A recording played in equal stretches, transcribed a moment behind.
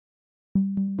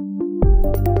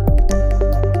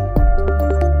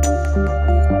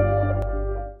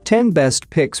10 Best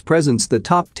Picks presents the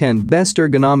top 10 best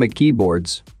ergonomic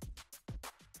keyboards.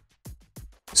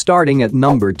 Starting at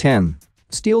number 10.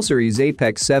 SteelSeries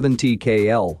Apex 7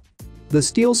 TKL. The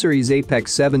SteelSeries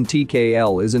Apex 7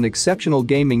 TKL is an exceptional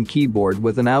gaming keyboard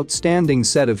with an outstanding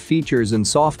set of features and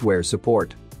software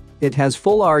support. It has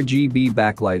full RGB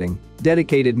backlighting,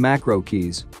 dedicated macro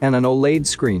keys, and an OLED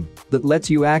screen that lets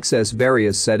you access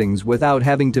various settings without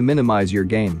having to minimize your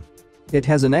game. It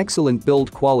has an excellent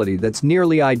build quality that's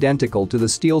nearly identical to the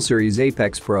SteelSeries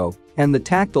Apex Pro, and the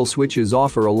tactile switches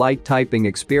offer a light typing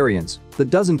experience that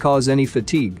doesn't cause any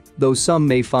fatigue, though some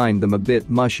may find them a bit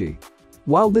mushy.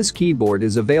 While this keyboard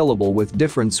is available with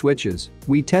different switches,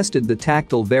 we tested the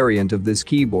tactile variant of this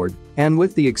keyboard, and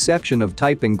with the exception of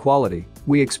typing quality,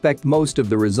 we expect most of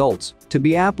the results to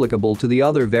be applicable to the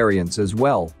other variants as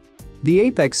well. The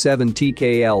Apex 7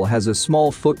 TKL has a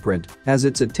small footprint as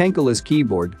it's a tankless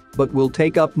keyboard, but will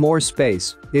take up more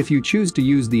space if you choose to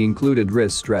use the included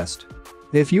wrist rest.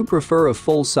 If you prefer a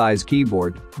full-size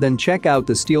keyboard, then check out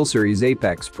the SteelSeries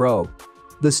Apex Pro.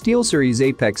 The SteelSeries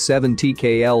Apex 7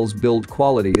 TKL's build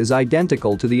quality is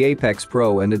identical to the Apex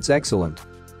Pro and it's excellent.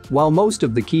 While most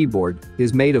of the keyboard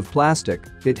is made of plastic,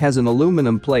 it has an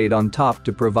aluminum plate on top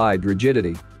to provide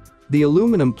rigidity. The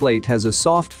aluminum plate has a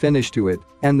soft finish to it,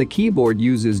 and the keyboard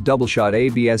uses double-shot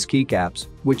ABS keycaps,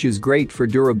 which is great for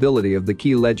durability of the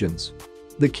key legends.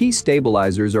 The key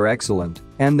stabilizers are excellent,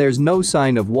 and there's no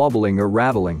sign of wobbling or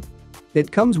rattling.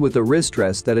 It comes with a wrist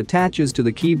rest that attaches to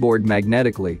the keyboard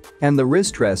magnetically, and the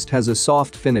wrist rest has a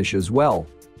soft finish as well.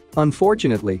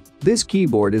 Unfortunately, this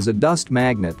keyboard is a dust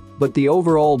magnet, but the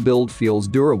overall build feels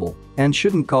durable and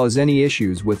shouldn't cause any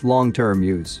issues with long-term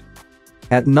use.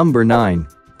 At number 9.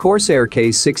 Corsair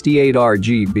K68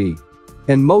 RGB.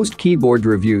 In most keyboard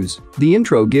reviews, the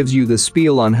intro gives you the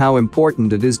spiel on how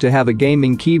important it is to have a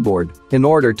gaming keyboard in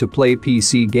order to play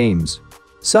PC games.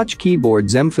 Such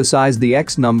keyboards emphasize the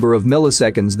X number of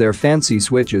milliseconds their fancy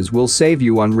switches will save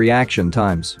you on reaction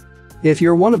times. If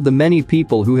you're one of the many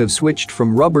people who have switched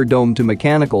from rubber dome to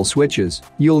mechanical switches,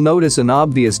 you'll notice an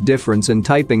obvious difference in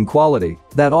typing quality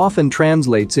that often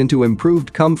translates into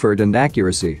improved comfort and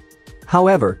accuracy.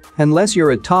 However, unless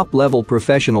you're a top-level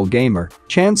professional gamer,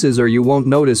 chances are you won't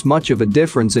notice much of a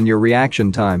difference in your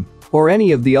reaction time or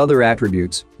any of the other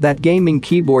attributes that gaming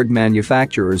keyboard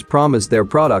manufacturers promise their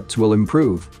products will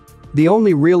improve. The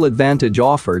only real advantage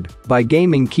offered by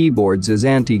gaming keyboards is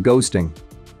anti-ghosting.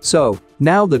 So,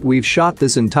 now that we've shot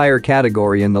this entire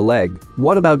category in the leg,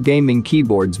 what about gaming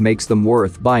keyboards makes them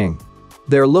worth buying?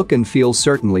 Their look and feel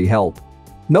certainly help.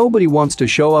 Nobody wants to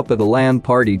show up at a LAN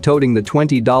party toting the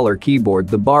 $20 keyboard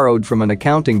they borrowed from an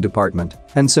accounting department,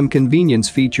 and some convenience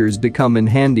features do come in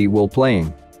handy while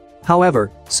playing. However,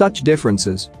 such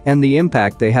differences and the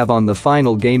impact they have on the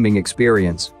final gaming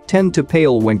experience tend to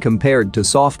pale when compared to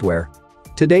software.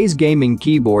 Today's gaming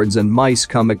keyboards and mice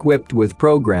come equipped with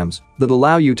programs that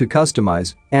allow you to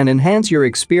customize and enhance your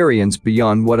experience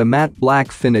beyond what a matte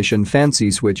black finish and fancy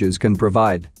switches can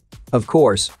provide. Of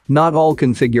course, not all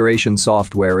configuration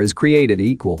software is created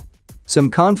equal.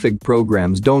 Some config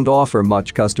programs don't offer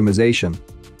much customization.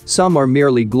 Some are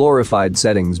merely glorified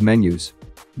settings menus.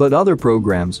 But other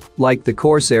programs, like the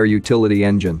Corsair Utility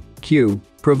Engine, Q,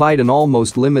 provide an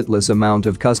almost limitless amount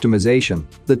of customization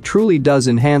that truly does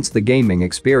enhance the gaming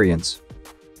experience.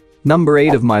 Number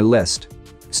 8 of my list.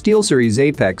 SteelSeries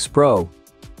Apex Pro.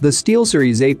 The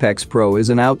SteelSeries Apex Pro is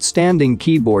an outstanding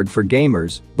keyboard for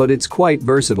gamers, but it's quite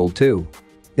versatile too.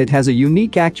 It has a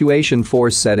unique actuation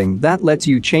force setting that lets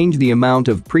you change the amount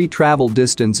of pre-travel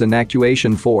distance and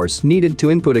actuation force needed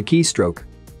to input a keystroke.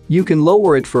 You can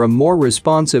lower it for a more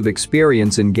responsive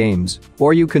experience in games,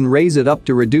 or you can raise it up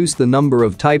to reduce the number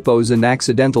of typos and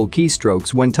accidental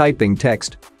keystrokes when typing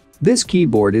text. This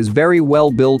keyboard is very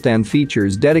well built and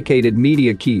features dedicated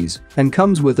media keys and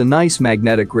comes with a nice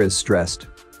magnetic wrist rest.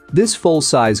 This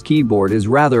full-size keyboard is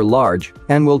rather large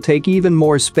and will take even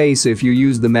more space if you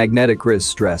use the magnetic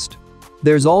wrist rest.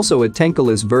 There's also a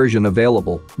tankless version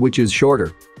available, which is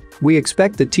shorter. We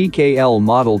expect the TKL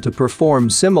model to perform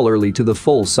similarly to the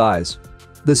full size.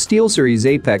 The SteelSeries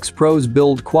Apex Pro's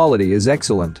build quality is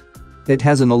excellent. It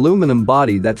has an aluminum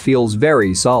body that feels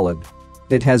very solid.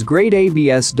 It has great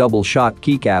ABS double-shot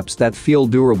keycaps that feel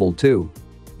durable too.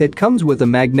 It comes with a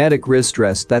magnetic wrist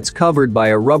rest that's covered by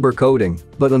a rubber coating,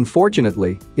 but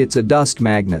unfortunately, it's a dust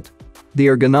magnet. The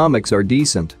ergonomics are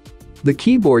decent. The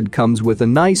keyboard comes with a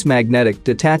nice magnetic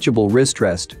detachable wrist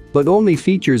rest, but only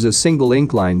features a single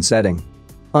incline setting.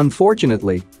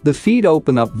 Unfortunately, the feet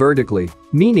open up vertically,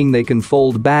 meaning they can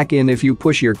fold back in if you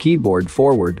push your keyboard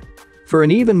forward. For an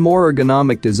even more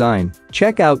ergonomic design,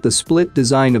 check out the split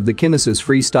design of the Kinesis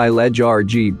Freestyle Edge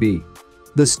RGB.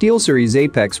 The SteelSeries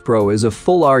Apex Pro is a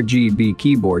full RGB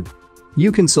keyboard.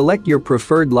 You can select your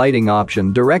preferred lighting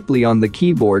option directly on the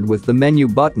keyboard with the menu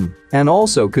button and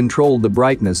also control the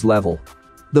brightness level.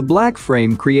 The black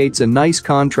frame creates a nice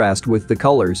contrast with the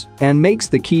colors and makes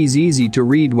the keys easy to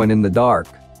read when in the dark.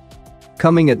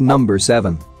 Coming at number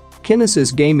 7.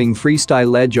 Kinesis Gaming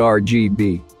Freestyle Edge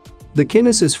RGB. The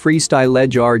Kinesis Freestyle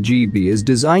Edge RGB is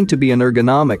designed to be an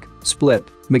ergonomic, split,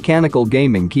 mechanical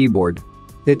gaming keyboard.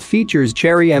 It features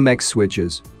Cherry MX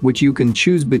switches, which you can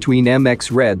choose between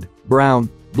MX Red, Brown,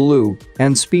 Blue,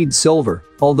 and Speed Silver,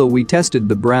 although we tested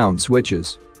the brown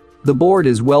switches. The board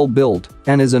is well built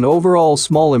and is an overall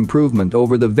small improvement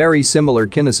over the very similar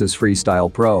Kinesis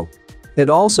Freestyle Pro.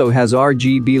 It also has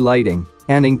RGB lighting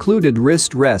and included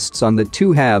wrist rests on the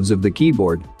two halves of the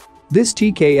keyboard. This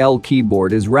TKL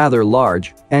keyboard is rather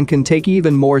large and can take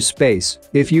even more space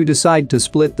if you decide to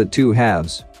split the two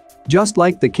halves. Just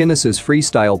like the Kinesis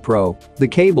Freestyle Pro, the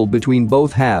cable between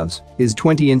both halves is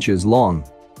 20 inches long.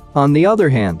 On the other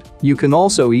hand, you can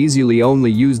also easily only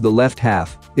use the left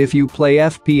half if you play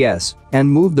FPS and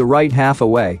move the right half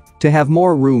away to have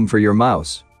more room for your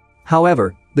mouse.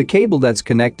 However, the cable that's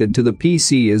connected to the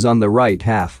PC is on the right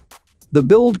half. The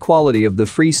build quality of the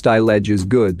Freestyle Edge is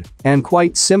good and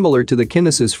quite similar to the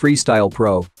Kinesis Freestyle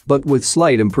Pro, but with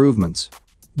slight improvements.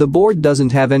 The board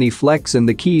doesn't have any flex and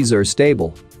the keys are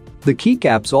stable. The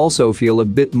keycaps also feel a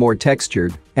bit more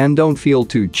textured and don't feel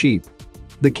too cheap.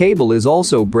 The cable is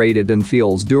also braided and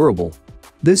feels durable.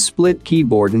 This split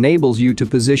keyboard enables you to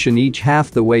position each half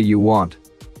the way you want.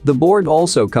 The board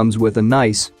also comes with a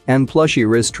nice and plushy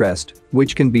wrist rest,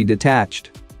 which can be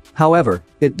detached. However,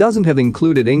 it doesn't have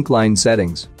included incline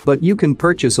settings, but you can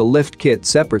purchase a lift kit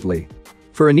separately.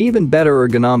 For an even better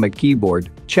ergonomic keyboard,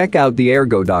 check out the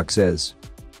Ergo docs.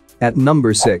 At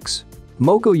number 6.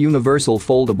 Moco Universal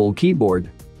Foldable Keyboard.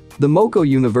 The Moco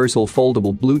Universal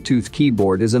Foldable Bluetooth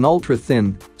Keyboard is an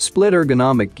ultra-thin, split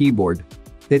ergonomic keyboard.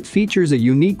 It features a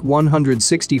unique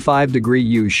 165-degree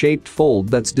U-shaped fold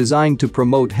that's designed to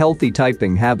promote healthy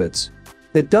typing habits.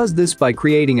 It does this by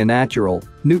creating a natural,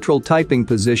 neutral typing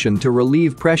position to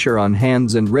relieve pressure on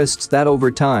hands and wrists that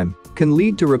over time can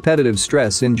lead to repetitive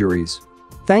stress injuries.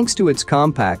 Thanks to its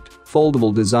compact,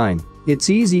 foldable design,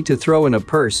 it's easy to throw in a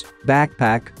purse,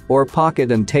 backpack, or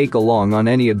pocket and take along on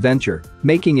any adventure,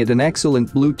 making it an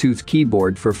excellent Bluetooth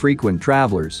keyboard for frequent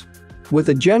travelers. With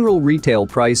a general retail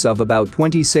price of about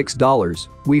 $26,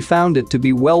 we found it to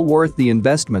be well worth the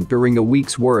investment during a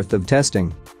week's worth of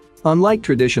testing. Unlike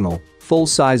traditional,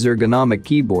 full-size ergonomic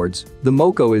keyboards, the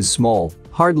Moco is small,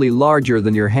 hardly larger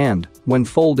than your hand, when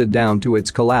folded down to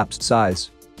its collapsed size.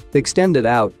 Extended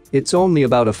out, it's only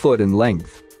about a foot in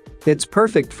length. It's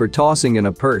perfect for tossing in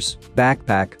a purse,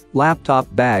 backpack,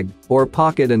 laptop bag, or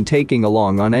pocket and taking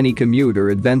along on any commute or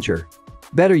adventure.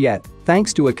 Better yet,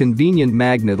 thanks to a convenient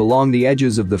magnet along the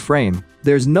edges of the frame,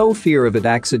 there's no fear of it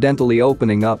accidentally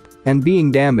opening up and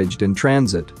being damaged in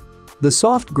transit. The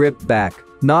soft grip back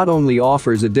not only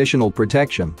offers additional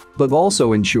protection, but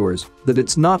also ensures that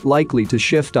it's not likely to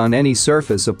shift on any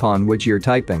surface upon which you're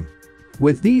typing.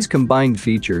 With these combined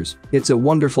features, it's a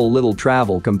wonderful little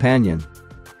travel companion.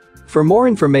 For more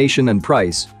information and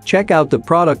price, check out the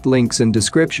product links in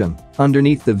description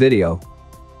underneath the video.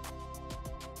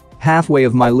 Halfway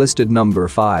of my listed number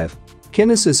 5.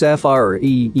 Kinesis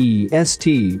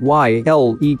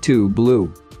FREESTYLE2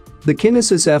 Blue. The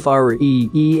Kinesis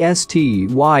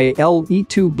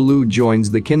FREESTYLE2 Blue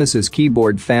joins the Kinesis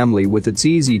keyboard family with its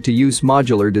easy-to-use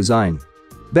modular design.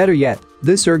 Better yet,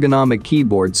 this ergonomic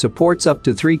keyboard supports up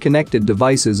to 3 connected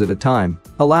devices at a time,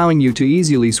 allowing you to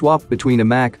easily swap between a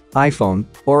Mac, iPhone,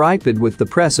 or iPad with the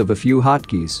press of a few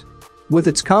hotkeys. With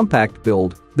its compact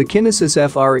build, the Kinesis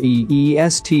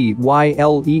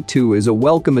FREESTYLE2 is a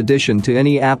welcome addition to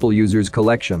any Apple user's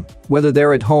collection, whether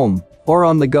they're at home or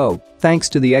on the go, thanks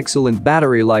to the excellent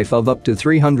battery life of up to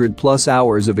 300+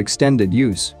 hours of extended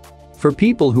use. For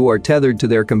people who are tethered to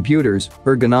their computers,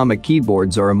 ergonomic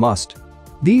keyboards are a must.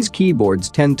 These keyboards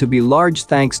tend to be large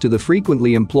thanks to the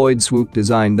frequently employed swoop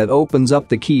design that opens up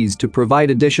the keys to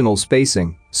provide additional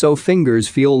spacing, so fingers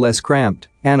feel less cramped,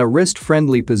 and a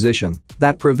wrist-friendly position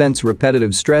that prevents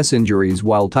repetitive stress injuries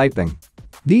while typing.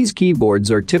 These keyboards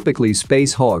are typically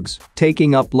space hogs,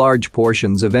 taking up large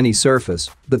portions of any surface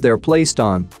that they're placed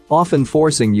on, often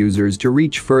forcing users to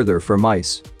reach further for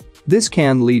mice. This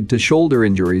can lead to shoulder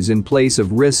injuries in place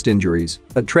of wrist injuries,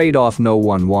 a trade-off no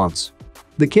one wants.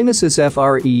 The Kinesis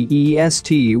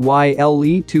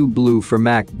FREESTYLE2 Blue for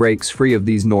Mac breaks free of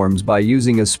these norms by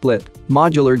using a split,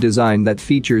 modular design that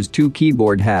features 2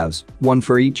 keyboard halves, one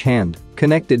for each hand,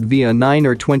 connected via a 9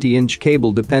 or 20-inch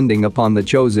cable depending upon the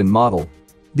chosen model.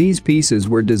 These pieces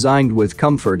were designed with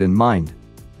comfort in mind.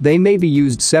 They may be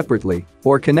used separately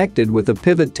or connected with a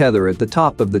pivot tether at the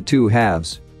top of the two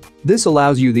halves. This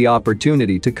allows you the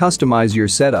opportunity to customize your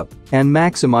setup and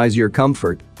maximize your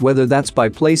comfort, whether that's by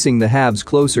placing the halves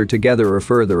closer together or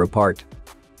further apart.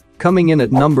 Coming in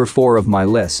at number 4 of my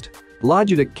list.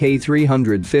 Logitech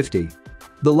K350.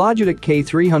 The Logitech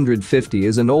K350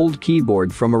 is an old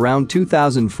keyboard from around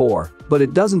 2004, but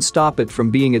it doesn't stop it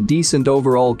from being a decent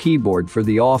overall keyboard for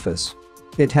the office.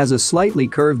 It has a slightly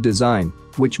curved design,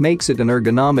 which makes it an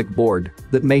ergonomic board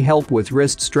that may help with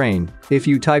wrist strain if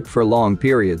you type for long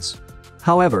periods.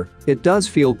 However, it does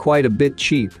feel quite a bit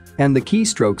cheap, and the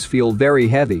keystrokes feel very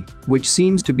heavy, which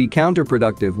seems to be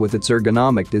counterproductive with its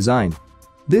ergonomic design.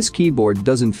 This keyboard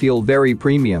doesn't feel very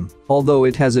premium, although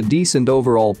it has a decent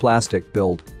overall plastic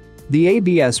build. The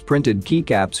ABS printed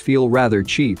keycaps feel rather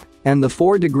cheap, and the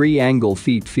 4-degree angle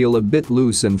feet feel a bit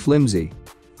loose and flimsy.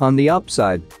 On the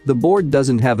upside, the board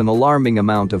doesn't have an alarming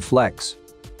amount of flex.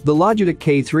 The Logitech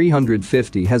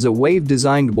K350 has a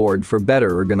wave-designed board for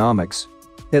better ergonomics.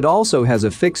 It also has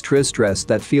a fixed wrist rest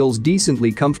that feels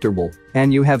decently comfortable,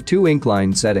 and you have 2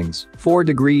 incline settings, 4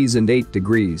 degrees and 8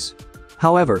 degrees.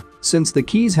 However, since the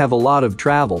keys have a lot of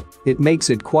travel, it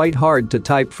makes it quite hard to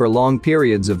type for long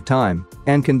periods of time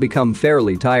and can become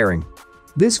fairly tiring.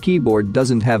 This keyboard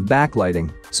doesn't have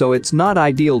backlighting, so it's not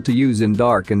ideal to use in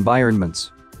dark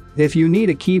environments. If you need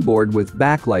a keyboard with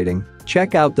backlighting,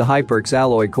 check out the HyperX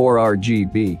Alloy Core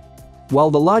RGB.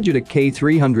 While the Logitech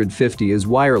K350 is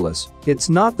wireless, it's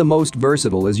not the most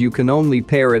versatile as you can only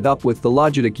pair it up with the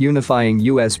Logitech Unifying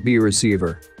USB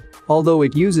receiver. Although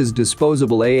it uses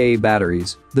disposable AA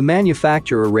batteries, the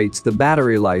manufacturer rates the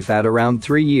battery life at around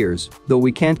 3 years, though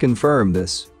we can't confirm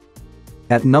this.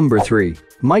 At number 3.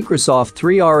 Microsoft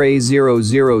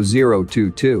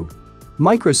 3RA00022.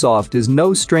 Microsoft is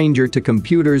no stranger to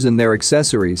computers and their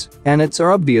accessories, and it's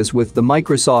obvious with the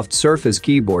Microsoft Surface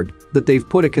keyboard that they've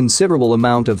put a considerable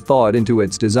amount of thought into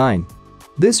its design.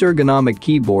 This ergonomic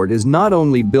keyboard is not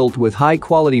only built with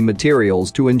high-quality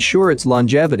materials to ensure its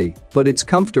longevity, but it's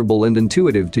comfortable and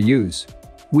intuitive to use.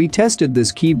 We tested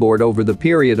this keyboard over the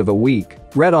period of a week,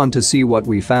 read on to see what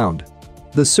we found.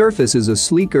 The Surface is a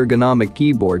sleek ergonomic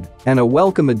keyboard and a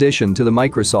welcome addition to the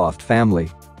Microsoft family.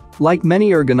 Like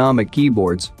many ergonomic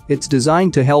keyboards, it's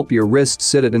designed to help your wrist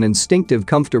sit at an instinctive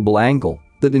comfortable angle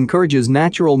that encourages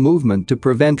natural movement to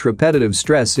prevent repetitive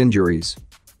stress injuries.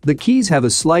 The keys have a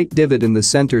slight divot in the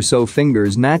center so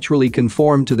fingers naturally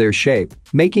conform to their shape,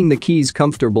 making the keys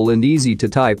comfortable and easy to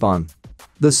type on.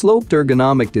 The sloped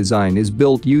ergonomic design is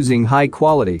built using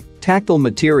high-quality, tactile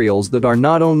materials that are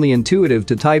not only intuitive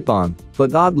to type on,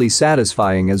 but oddly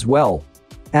satisfying as well.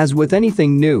 As with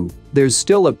anything new, there's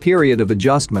still a period of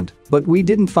adjustment, but we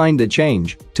didn't find the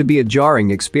change to be a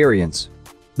jarring experience.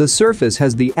 The Surface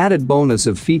has the added bonus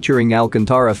of featuring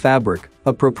Alcantara fabric,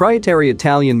 a proprietary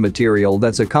Italian material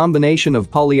that's a combination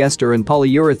of polyester and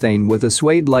polyurethane with a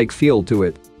suede-like feel to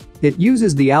it. It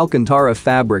uses the Alcantara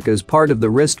fabric as part of the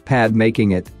wrist pad,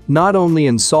 making it not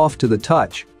only soft to the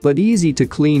touch, but easy to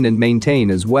clean and maintain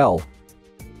as well.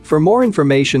 For more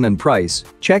information and price,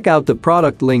 check out the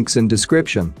product links in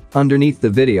description underneath the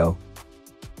video.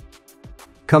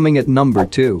 Coming at number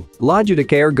 2,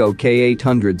 Logitech Ergo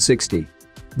K860.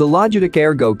 The Logitech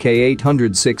Ergo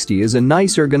K860 is a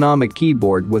nice ergonomic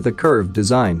keyboard with a curved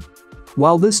design.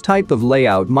 While this type of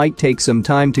layout might take some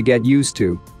time to get used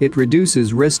to, it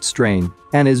reduces wrist strain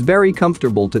and is very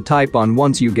comfortable to type on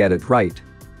once you get it right.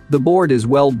 The board is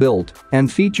well built and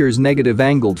features negative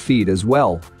angled feet as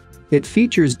well. It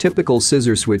features typical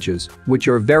scissor switches, which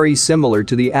are very similar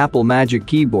to the Apple Magic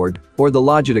Keyboard or the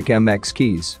Logitech MX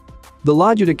keys. The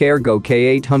Logitech Ergo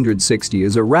K860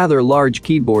 is a rather large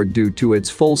keyboard due to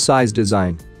its full-size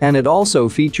design, and it also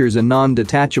features a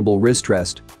non-detachable wrist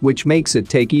rest, which makes it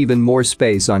take even more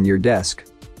space on your desk.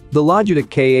 The Logitech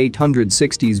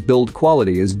K860's build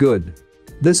quality is good.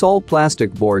 This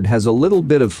all-plastic board has a little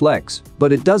bit of flex,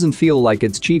 but it doesn't feel like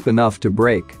it's cheap enough to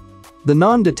break. The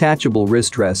non-detachable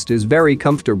wrist rest is very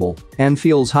comfortable and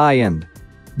feels high-end.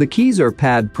 The keys are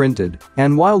pad printed,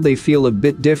 and while they feel a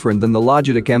bit different than the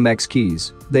Logitech MX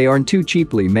keys, they aren't too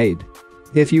cheaply made.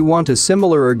 If you want a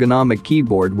similar ergonomic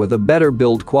keyboard with a better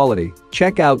build quality,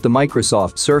 check out the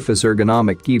Microsoft Surface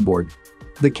ergonomic keyboard.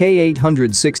 The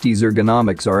K860's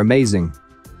ergonomics are amazing.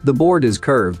 The board is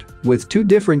curved, with 2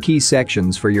 different key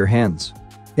sections for your hands.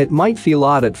 It might feel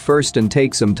odd at first and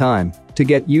take some time to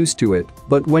get used to it,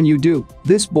 but when you do,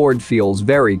 this board feels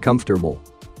very comfortable.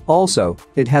 Also,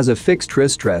 it has a fixed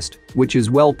wrist rest, which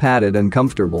is well padded and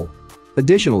comfortable.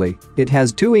 Additionally, it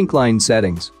has 2 incline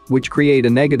settings, which create a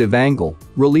negative angle,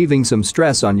 relieving some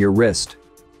stress on your wrist.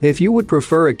 If you would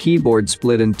prefer a keyboard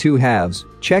split in two halves,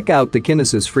 check out the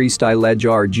Kinesis Freestyle Edge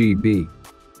RGB.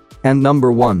 And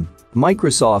number 1.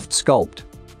 Microsoft Sculpt.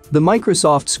 The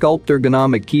Microsoft Sculpt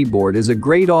Ergonomic keyboard is a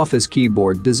great office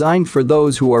keyboard designed for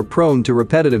those who are prone to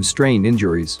repetitive strain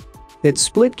injuries. Its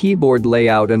split keyboard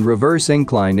layout and reverse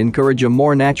incline encourage a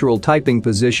more natural typing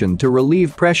position to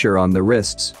relieve pressure on the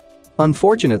wrists.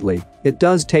 Unfortunately, it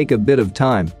does take a bit of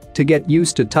time to get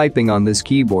used to typing on this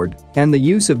keyboard, and the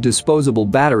use of disposable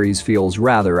batteries feels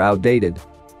rather outdated.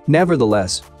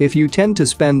 Nevertheless, if you tend to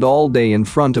spend all day in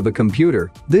front of a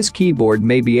computer, this keyboard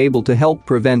may be able to help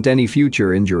prevent any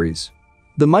future injuries.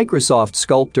 The Microsoft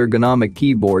Sculpt Ergonomic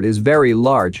keyboard is very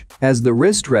large, as the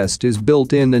wrist rest is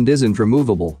built in and isn't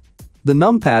removable. The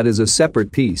numpad is a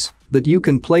separate piece that you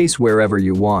can place wherever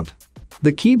you want.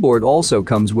 The keyboard also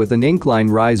comes with an incline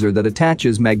riser that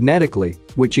attaches magnetically,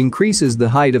 which increases the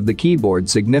height of the keyboard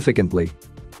significantly.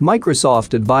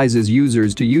 Microsoft advises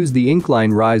users to use the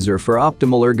incline riser for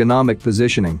optimal ergonomic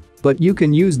positioning, but you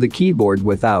can use the keyboard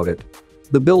without it.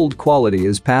 The build quality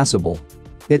is passable.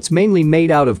 It's mainly made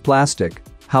out of plastic,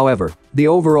 however, the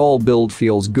overall build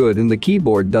feels good and the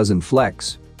keyboard doesn't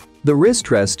flex. The wrist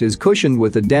rest is cushioned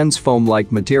with a dense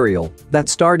foam-like material that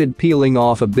started peeling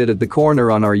off a bit at the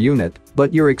corner on our unit,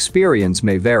 but your experience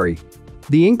may vary.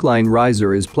 The incline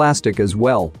riser is plastic as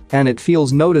well, and it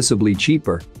feels noticeably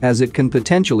cheaper, as it can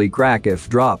potentially crack if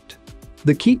dropped.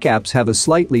 The keycaps have a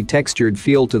slightly textured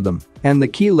feel to them, and the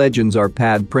key legends are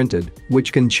pad printed,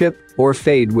 which can chip or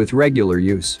fade with regular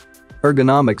use.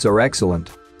 Ergonomics are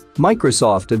excellent.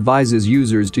 Microsoft advises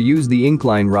users to use the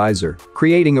incline riser,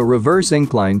 creating a reverse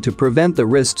incline to prevent the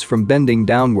wrists from bending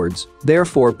downwards,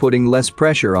 therefore putting less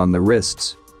pressure on the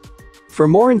wrists. For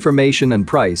more information and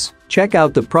price, check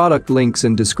out the product links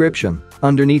in description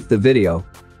underneath the video.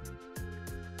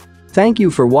 Thank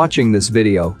you for watching this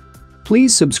video.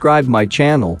 Please subscribe my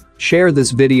channel, share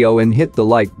this video and hit the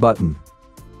like button.